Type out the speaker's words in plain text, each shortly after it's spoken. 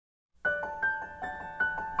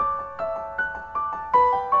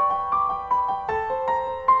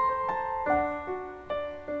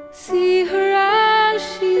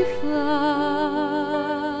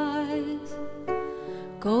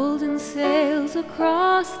sails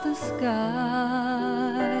across the sky,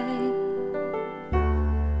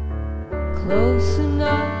 close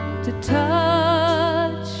enough to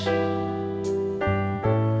touch,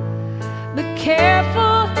 but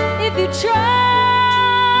careful if you try.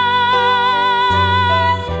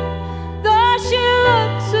 Though she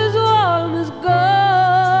looks as warm as gold,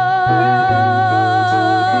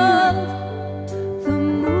 the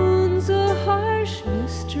moon's a harsh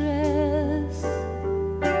mistress.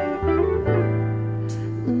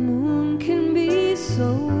 The moon can be so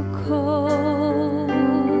cold.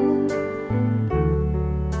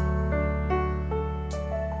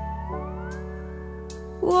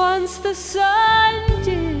 Once the sun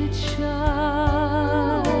did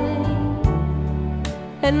shine,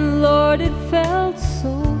 and Lord, it felt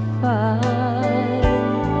so fine.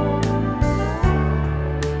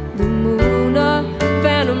 The moon, a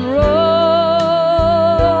phantom rose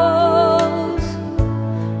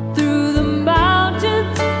through the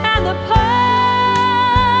mountains and the pines,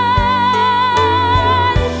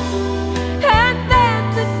 and then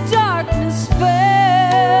the darkness fell.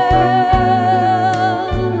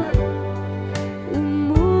 The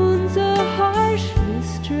moon's a harsh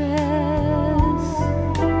mistress.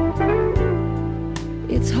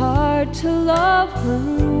 It's hard to love her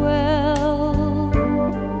well.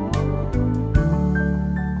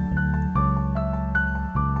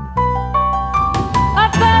 I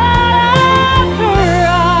fell out of her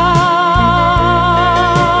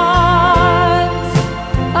arms.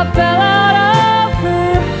 I fell out of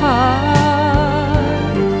her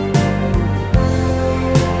heart.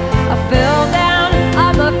 I fell down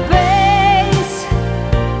on my face.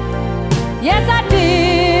 Yes, I